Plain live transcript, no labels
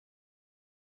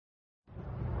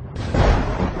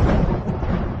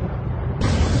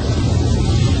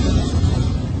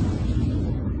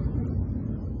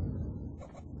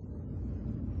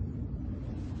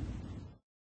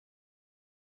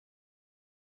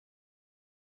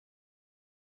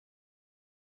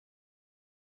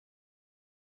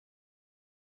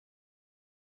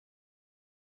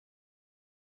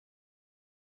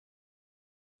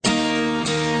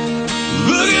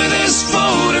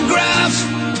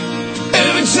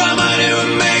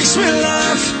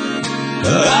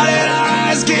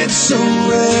lips so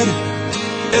red.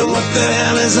 And what the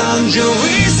hell is on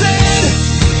Joey's head?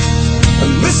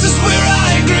 And this is where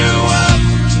I grew up.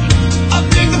 I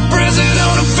think the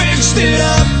president who fixed it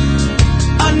up.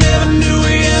 I never knew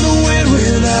we ever went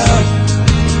without.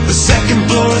 The second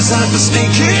floor is hot for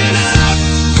sneaking up.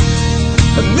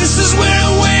 And this is where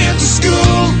I went to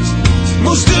school.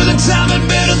 Most of the time had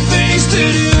better things to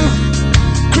do.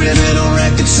 Criminal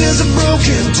record says I've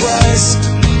broken twice.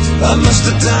 I must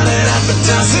have done it half a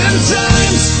dozen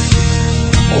times.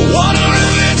 I wonder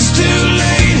if it's too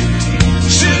late.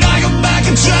 Should I go back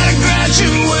and try to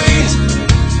graduate?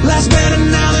 Life's better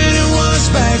now than it was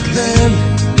back then.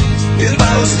 If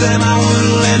I was them, I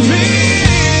wouldn't let me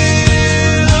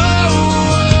in. Oh,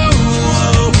 oh,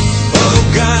 oh, oh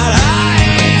God,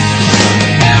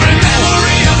 every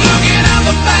memory of looking out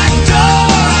the back door.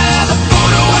 I have a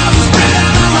photo I was spread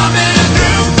out on my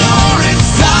bedroom floor.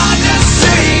 It's hard to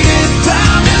say it,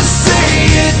 time to say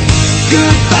it.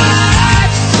 Goodbye,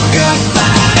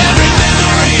 goodbye. Every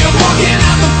memory of walking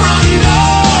out the front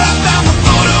door. I found the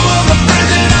photo of a friend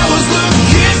that I was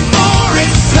looking for.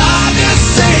 It's hard to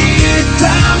say it,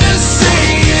 time to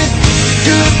say it.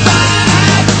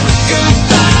 Goodbye,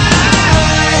 goodbye.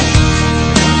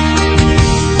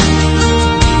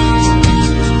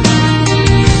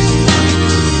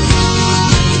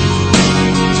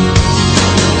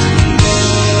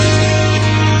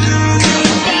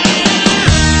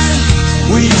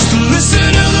 We used to listen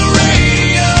to the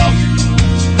radio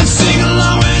and sing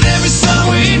along with every song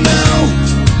we know.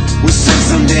 We said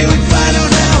someday we'd find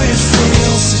out how it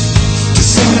feels to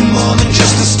sing with more than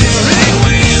just a steering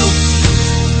wheel.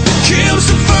 Kim was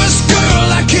the first girl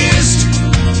I kissed.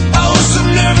 I was so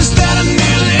nervous that I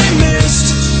nearly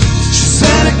missed. She's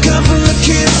had a couple of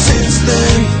kids since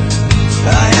then.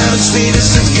 I haven't seen her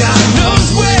since God knows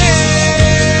when.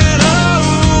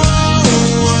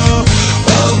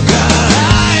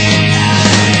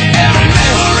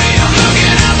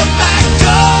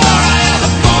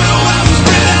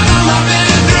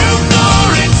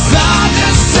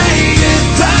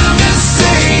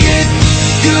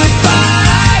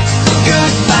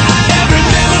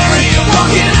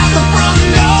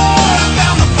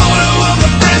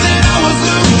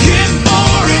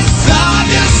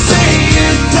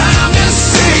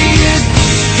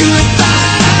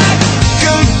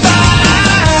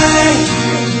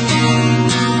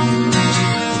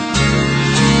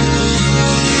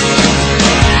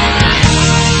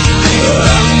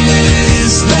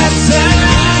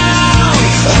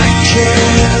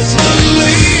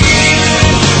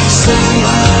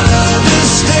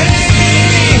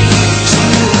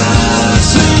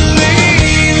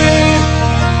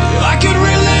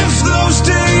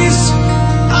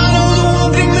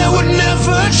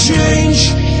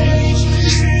 Change.